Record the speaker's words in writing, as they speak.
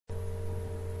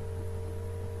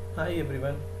Hi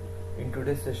everyone, in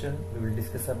today's session we will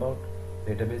discuss about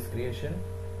database creation,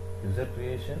 user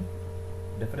creation,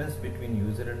 difference between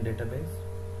user and database,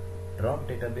 drop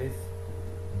database,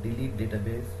 delete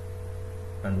database,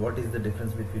 and what is the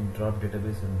difference between drop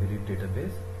database and delete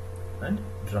database, and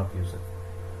drop user.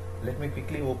 Let me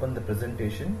quickly open the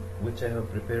presentation which I have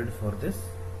prepared for this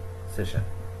session.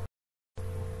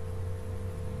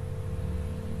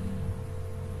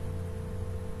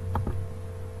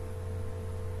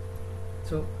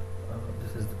 So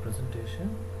this is the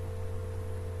presentation.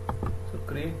 So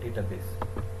create database.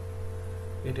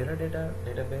 A Teradata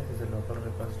database is a local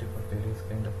repository for various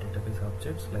kind of database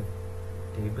objects like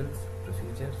tables,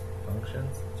 procedures,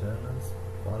 functions, journals,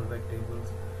 fallback tables,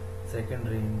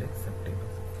 secondary index,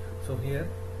 subtables. So here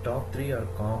top three are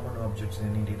common objects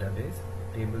in any database: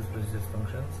 tables, procedures,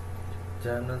 functions,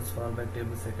 journals, fallback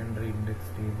tables, secondary index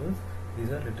tables. These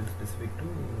are little specific to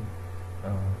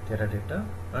Teradata,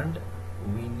 and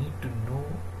we need to know,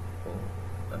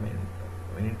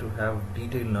 we need to have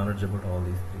detailed knowledge about all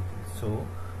these three things. So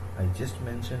I just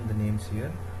mentioned the names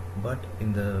here, but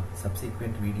in the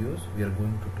subsequent videos we are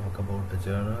going to talk about the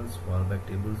journals, fallback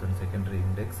tables, and secondary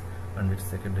index and its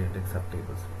secondary index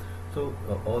subtables. So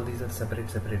all these are separate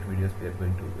videos we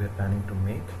are planning to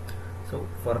make. So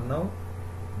for now,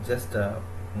 just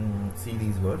see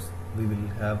these words. We will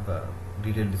have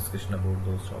detailed discussion about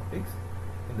those topics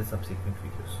in the subsequent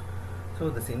videos. So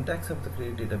the syntax of the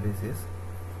create database is: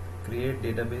 create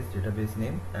database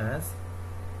name as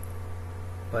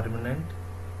permanent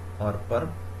or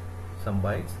perm some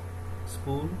bytes,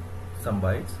 spool some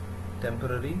bytes,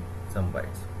 temporary some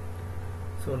bytes.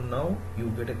 So now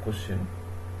you get a question: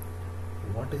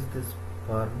 what is this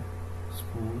perm,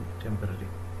 spool, temporary?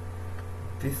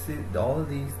 This is all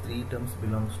these three terms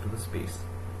belongs to the space.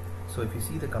 So if you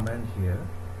see the command here,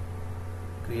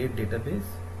 create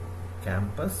database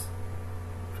campus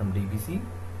from DBC,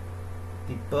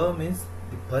 the perm is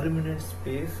the permanent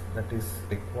space that is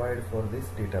required for this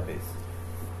database.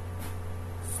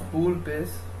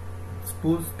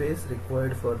 Spool space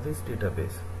required for this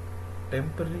database.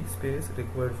 Temporary space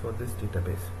required for this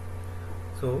database.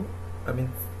 So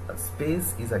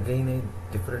space is again a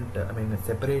different, a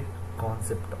separate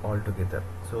concept altogether.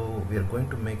 So we are going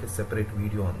to make a separate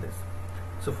video on this.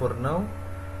 So for now,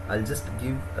 I'll just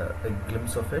give a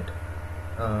glimpse of it.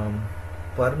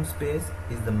 Perm space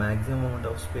is the maximum amount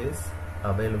of space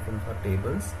available for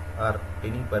tables or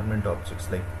any permanent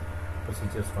objects like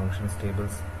procedures, functions,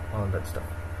 tables, all that stuff.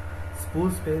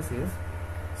 Spool space is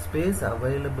space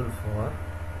available for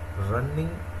running,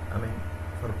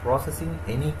 for processing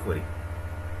any query.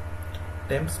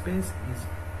 Temp space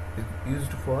is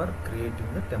used for creating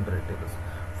the temporary tables.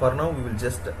 For now we will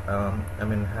just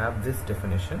have this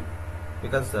definition,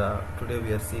 because today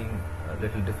we are seeing a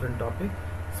little different topic.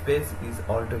 Space is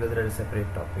altogether a separate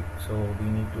topic, so we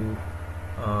need to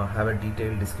have a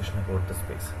detailed discussion about the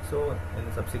space. So in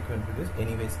the subsequent videos,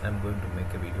 anyways, I'm going to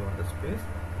make a video on the space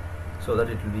so that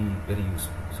it will be very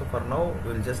useful. So for now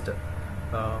we will just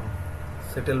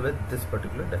settle with this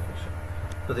particular definition.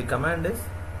 So the command is,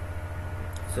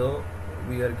 so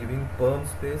we are giving perm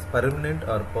space, permanent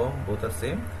or perm, both are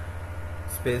same.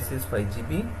 Space is 5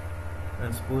 GB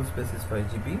and spool space is 5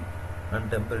 GB and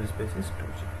temporary space is 2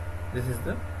 GB. This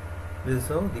is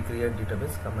how the create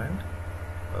database command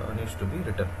needs to be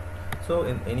written. So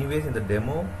anyways in the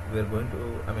demo we are going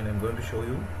to, I'm going to show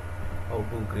you how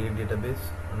to create database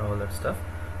and all that stuff.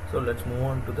 So let's move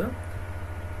on to the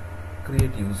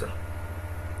create user.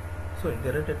 So in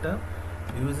Teradata,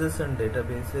 users and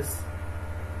databases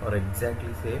are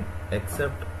exactly same,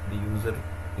 except the user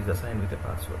is assigned with a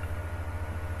password.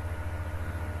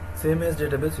 Same as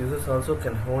database, users also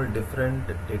can hold different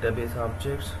database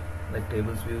objects like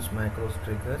tables, views, macros,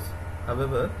 triggers.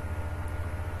 However,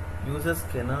 users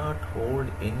cannot hold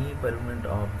any permanent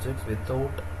objects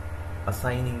without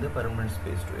assigning the permanent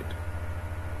space to it.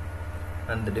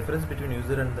 And the difference between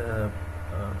user and the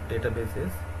database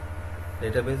is,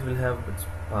 database will have its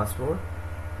password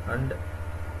and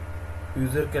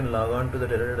user can log on to the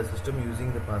Teradata system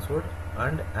using the password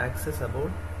and access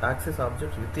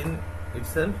objects within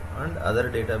itself and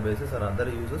other databases or other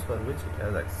users for which it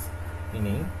has access.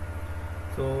 Meaning,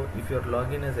 so if you are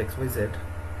logged in as XYZ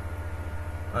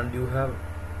and you have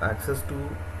access to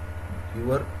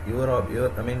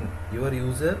your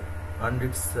user and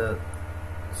its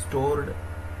stored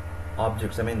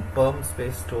objects, perm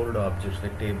space stored objects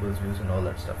like tables, views, and all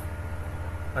that stuff.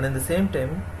 And in the same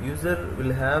time, user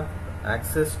will have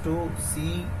access to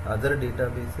see other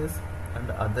databases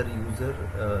and other user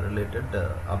related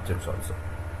objects also.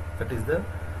 That is the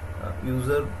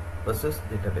user versus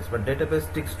database, but database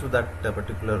sticks to that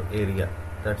particular area.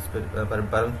 That's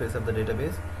parent space of the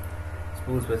database,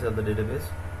 spool space of the database,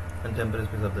 and temporary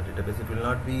space of the database. It will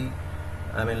not be,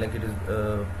 I mean, like it is,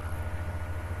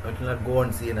 it will not go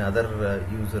and see another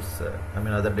users,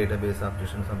 other database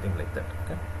application, something like that.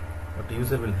 Okay, but the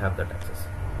user will have that access.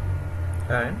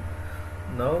 And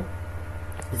now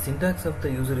the syntax of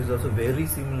the user is also very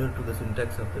similar to the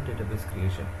syntax of the database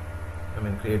creation.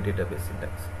 Create database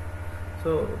syntax.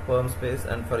 So PERM space,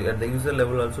 and for at the user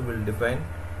level also will define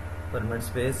permanent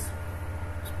space,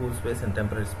 spool space, and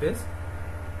temporary space.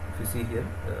 If you see here,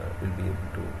 we'll be able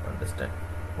to understand.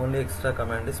 Only extra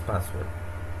command is password.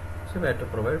 So we have to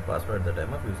provide password at the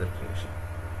time of user creation.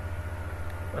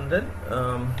 And then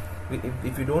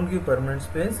if you don't give permanent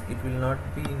space, it will not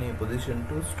be in a position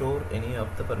to store any of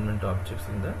the permanent objects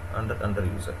in the under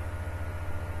user.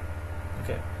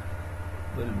 Okay,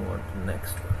 we'll move on to the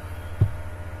next one.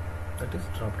 That is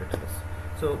drop database.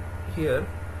 So here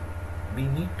we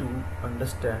need to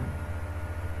understand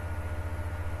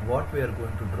what we are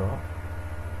going to drop,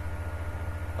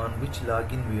 on which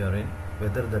login we are in,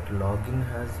 whether that login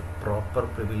has proper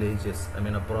privileges,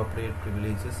 appropriate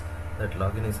privileges that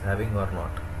login is having or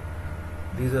not.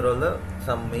 These are all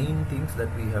some main things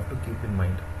that we have to keep in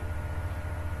mind.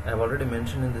 I have already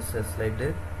mentioned in this slide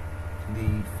deck.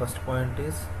 The first point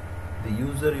is the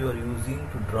user you are using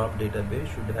to drop database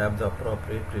should have the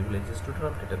appropriate privileges to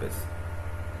drop database,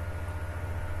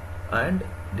 and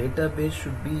database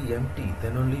should be empty.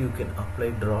 Then only you can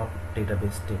apply drop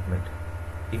database statement.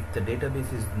 If the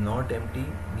database is not empty,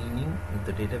 meaning if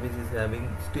the database is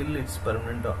having still its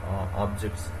permanent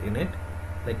objects in it,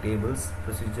 like tables,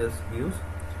 procedures, views,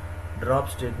 drop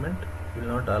statement will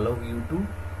not allow you to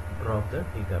drop the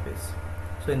database.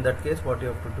 So in that case, what you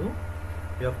have to do,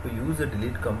 you have to use the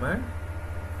delete command,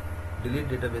 delete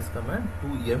database command,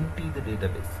 to empty the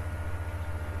database.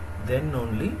 Then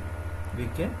only we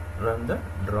can run the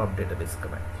drop database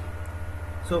command.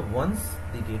 So once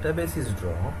the database is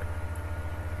dropped,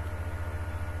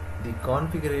 the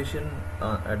configuration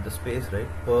at the space, right,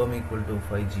 PERM equal to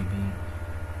 5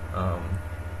 GB,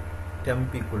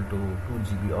 temp equal to 2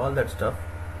 GB, all that stuff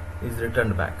is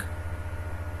returned back.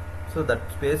 So that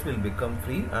space will become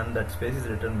free, and that space is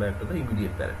returned back to the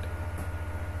immediate parent.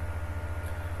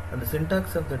 And the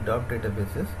syntax of the drop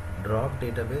database is drop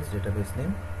database, database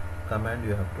name, command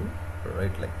you have to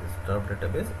write like this: drop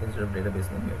database, instead of database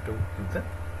name you have to give the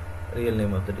real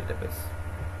name of the database.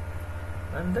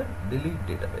 And then delete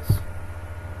database.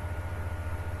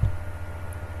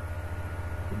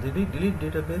 Delete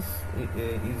database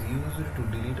is used to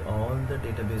delete all the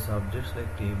database objects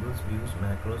like tables, views,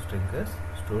 macros, triggers,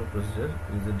 store procedures,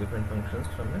 user different functions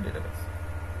from the database.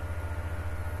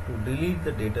 To delete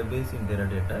the database in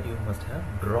Teradata, you must have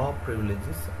drop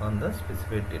privileges on the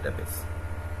specified database.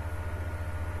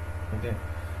 Okay,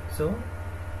 so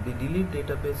the delete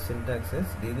database syntax is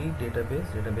delete database,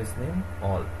 database name,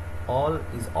 all. All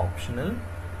is optional.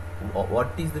 What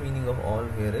is the meaning of all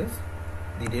here is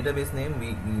the database name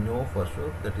we know for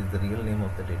sure, that is the real name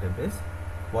of the database.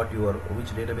 Which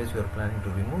database you are planning to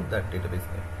remove, that database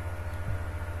name.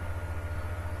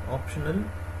 Optional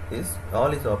is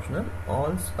all is optional.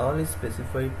 All is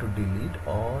specified to delete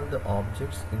all the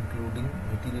objects including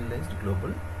materialized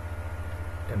global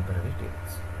temporary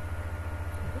tables.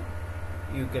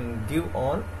 Okay. You can give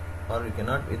all, or you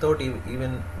cannot. Without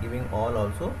even giving all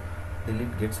also,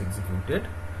 delete gets executed,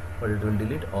 but it will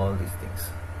delete all these things.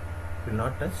 It will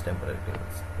not touch temporary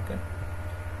tables. Okay.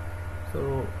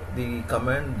 So the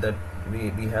command that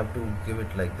we have to give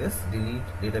it like this: delete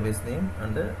database name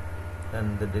and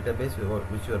the database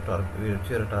which you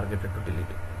are targeted to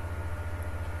delete.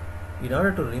 In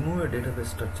order to remove a database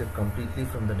structure completely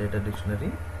from the data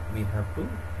dictionary, we have to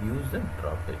use the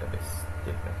drop database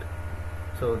statement.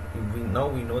 So now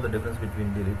we know the difference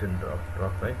between delete and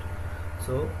drop, right?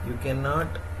 So you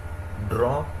cannot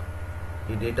drop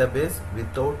a database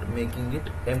without making it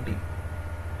empty.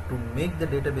 To make the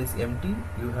database empty,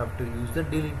 you have to use the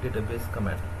delete database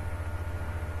command.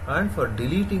 And for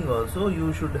deleting also,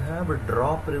 you should have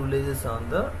drop privileges on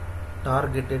the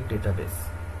targeted database.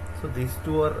 So these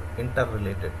two are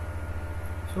interrelated.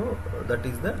 So that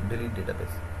is the delete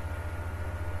database.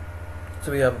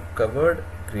 So we have covered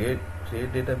create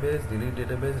database, delete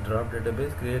database, drop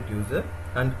database, create user,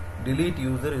 and delete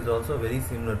user is also very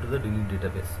similar to the delete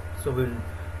database. So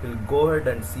we'll go ahead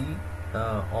and see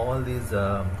all these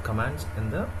commands in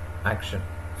the action.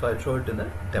 So I'll show it in the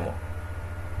demo.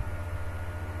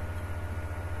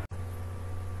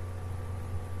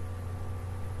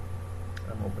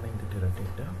 I'm opening the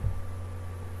Teradata,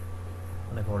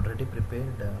 and I've already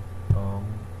prepared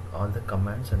all the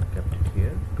commands and kept it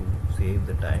here to save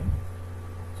the time.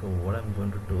 So what I'm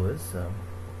going to do is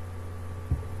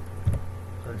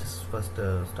I'll just first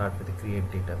start with the create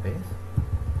database,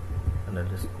 and I'll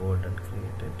just go ahead and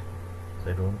create it. So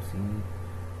I don't see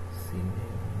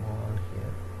CINEMALL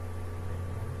here.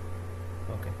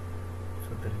 Okay, so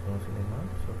there is no CINEMALL,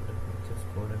 so let me just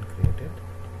go ahead and create it.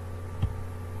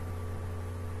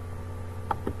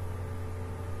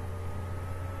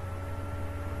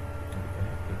 Okay,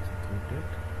 execute it.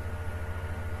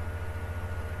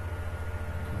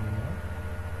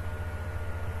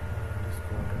 Just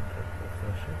go ahead and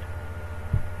refresh it.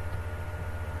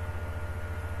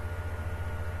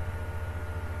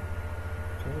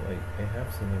 So I have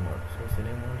CINEMALL. So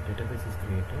CINEMALL database is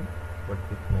created, but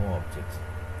with no objects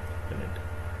in it.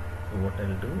 So what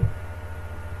I'll do,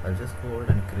 I'll just go ahead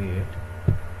and create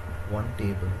one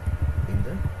table in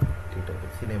the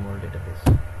database, CINEMALL database.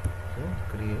 So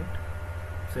create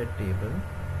set table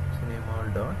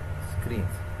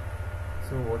CINEMALL.SCREENS.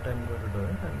 So what I'm going to do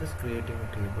is I'm just creating a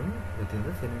table within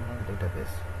the CINEMALL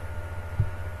database.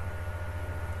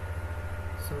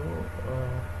 So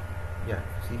yeah,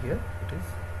 see here it is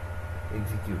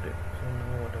executed. So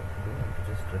now what I have to do, I have to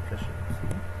just refresh it and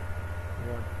see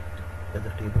what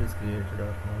whether table is created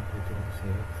or not within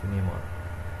say CINEMALL.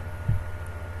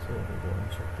 So we go and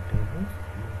check the tables.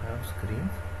 You have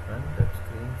screens, and that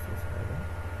screens is having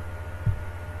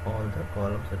all the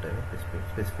columns that I have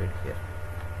specified here.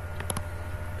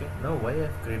 Okay, now why I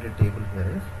have created table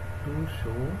here is to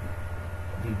show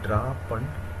the drop and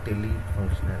delete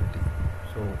functionality.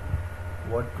 So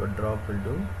what a drop will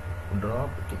do, drop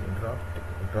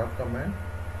command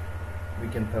we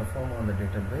can perform on the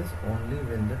database only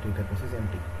when the database is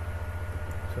empty.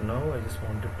 So now I just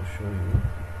wanted to show you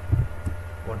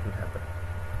what will happen.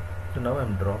 So now I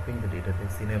am dropping the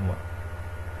database CINEMALL.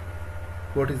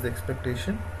 What is the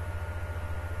expectation?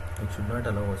 It should not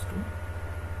allow us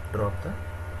to drop the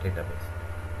database.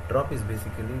 Drop is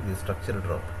basically the structure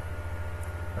drop,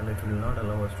 and it will not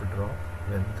allow us to drop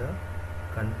when the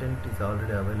content is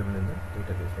already available in the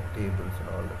database, like tables and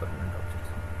all the permanent objects.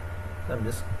 So I'm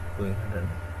just going ahead and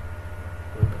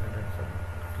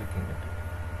clicking it.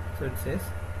 So it says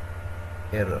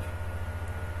error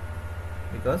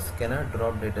because cannot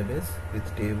drop database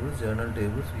with tables, journal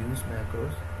tables, views,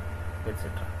 macros,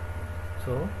 etc.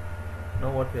 So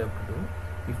now what we have to do,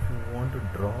 if you want to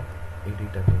drop a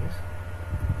database,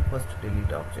 first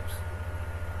delete objects.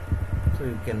 So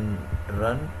you can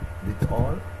run with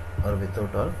all or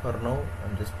without all. For now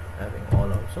I'm just having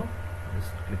all also.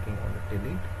 Just clicking on the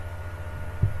delete.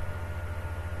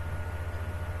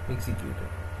 Executed.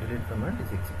 Delete command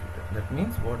is executed. That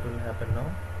means what will happen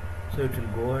now? So it will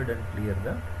go ahead and clear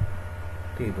the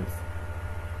tables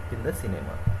in the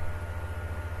CINEMALL.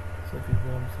 So if you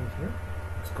go and see here,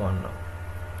 it's gone now.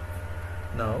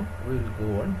 Now we will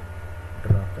go and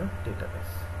drop the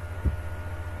database.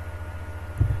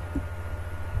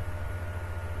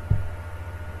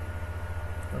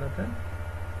 What happened?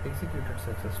 Executed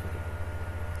successfully.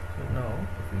 So now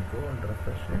if we go and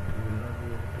refresh it, we will not be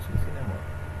able to see CINEMALL.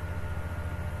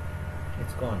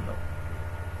 It's gone now.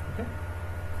 Okay,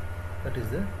 that is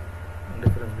the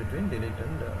difference between delete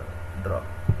and drop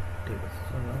tables.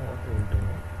 So now what we will do,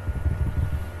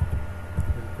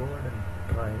 we'll go ahead and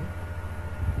try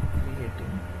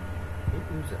creating a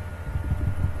user.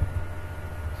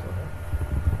 So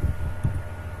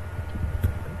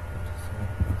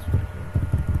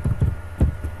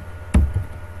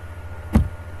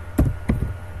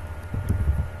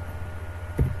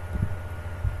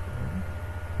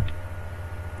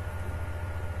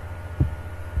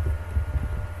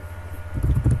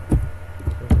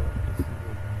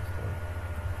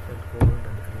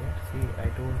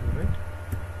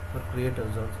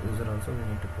creators user also we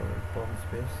need to provide PERM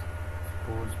space,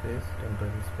 SPOOL space,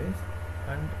 temporary space,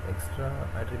 and extra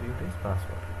attribute is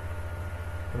password.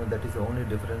 That is the only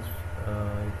difference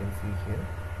you can see here.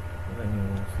 When you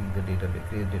see the database,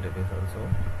 create database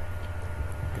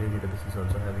is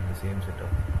also having the same set of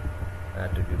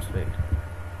attributes, right?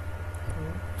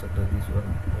 So these were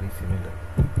very similar.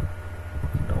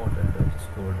 Now what I'll do is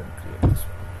just go ahead and create this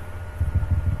one.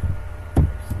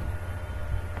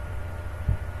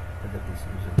 This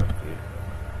user got created.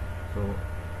 So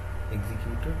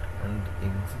executed and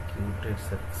executed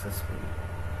successfully.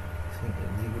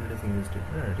 Executed a single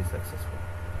statement and it is successful.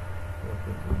 What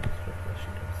will do is refresh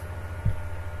it.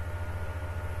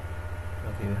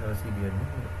 Okay, you have a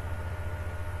CMADMINNEW,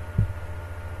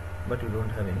 but you don't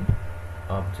have any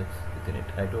objects within it.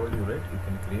 I told you, right, you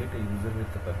can create a user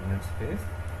with the permanent space,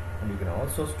 and you can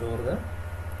also store the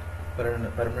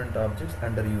permanent objects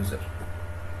under user.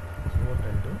 So what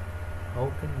I'll do, how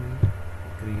can we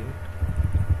create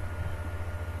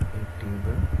a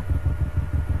table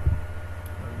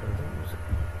under the user?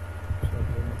 So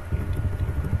again I'm creating a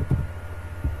table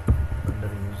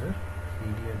under user,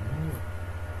 CMADMINNEW,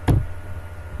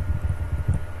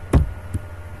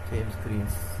 same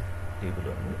screens table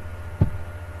only.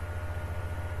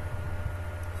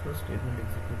 So statement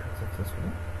executed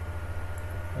successfully,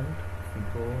 and if we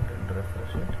go and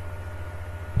refresh it,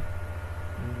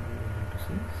 we will be able to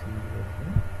see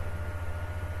CMADMIN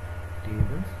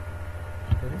tables,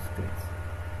 there is screens.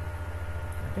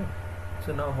 Okay, so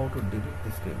now how to delete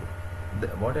this table?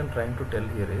 What I'm trying to tell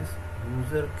here is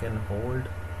user can hold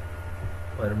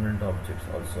permanent objects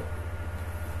also,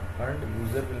 and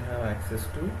user will have access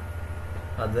to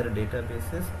other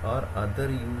databases or other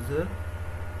user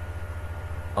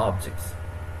objects.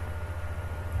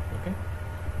 Okay,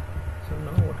 so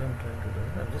now what I'm trying to do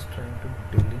is I'm just trying to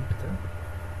delete the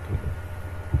table.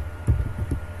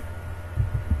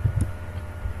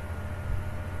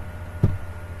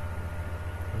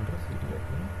 Under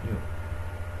CMADMINNEW.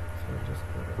 So just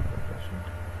go to refresh it.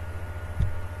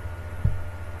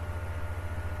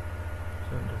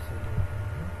 So under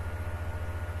CMADMINNEW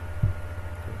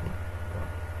table 1.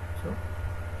 So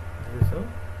this is how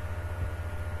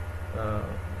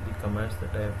the commands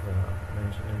that I have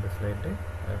mentioned in the slide deck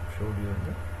I have showed you in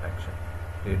the action.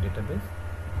 Create database,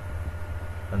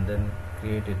 and then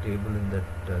create a table in that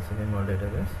CINEMALL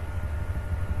database,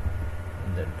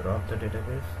 and then drop the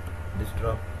database. This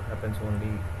drop happens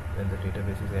only when the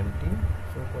database is empty.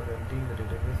 So for emptying the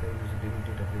database, I use delete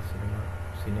database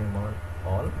CINEMALL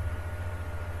all.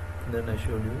 Then I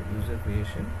showed you user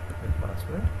creation with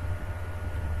password,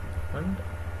 and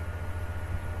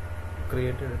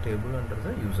created a table under the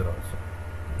user also,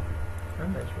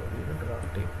 and I showed you the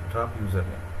drop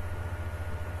username.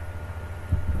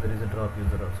 There is a drop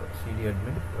user also,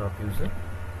 cdadmin drop user.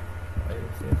 I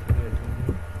will say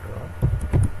cdadmin drop.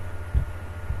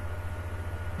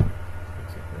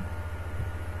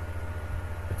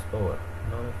 It's over.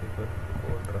 Now if we go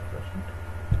and refresh it,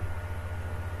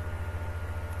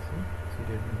 see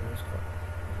cdadmin is gone.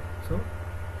 So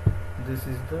this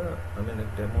is the a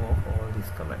demo of all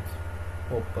these commands.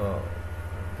 Hope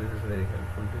this is very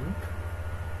helpful to you.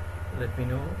 Let me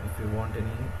know if you want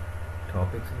any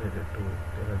topics related to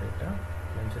Teradata.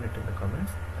 Mention it in the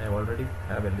comments. I already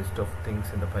have a list of things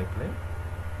in the pipeline.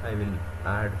 I will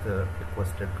add the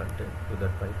requested content to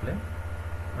that pipeline,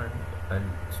 and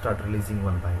I'll start releasing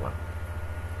one by one.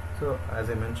 So as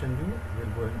I mentioned you,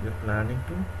 we're planning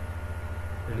to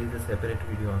release a separate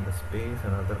video on the space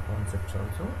and other concepts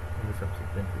also in the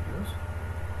subsequent videos.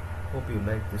 Hope you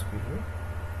like this video.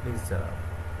 Please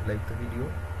like the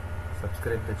video,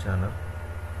 subscribe the channel.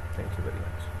 Thank you very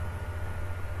much.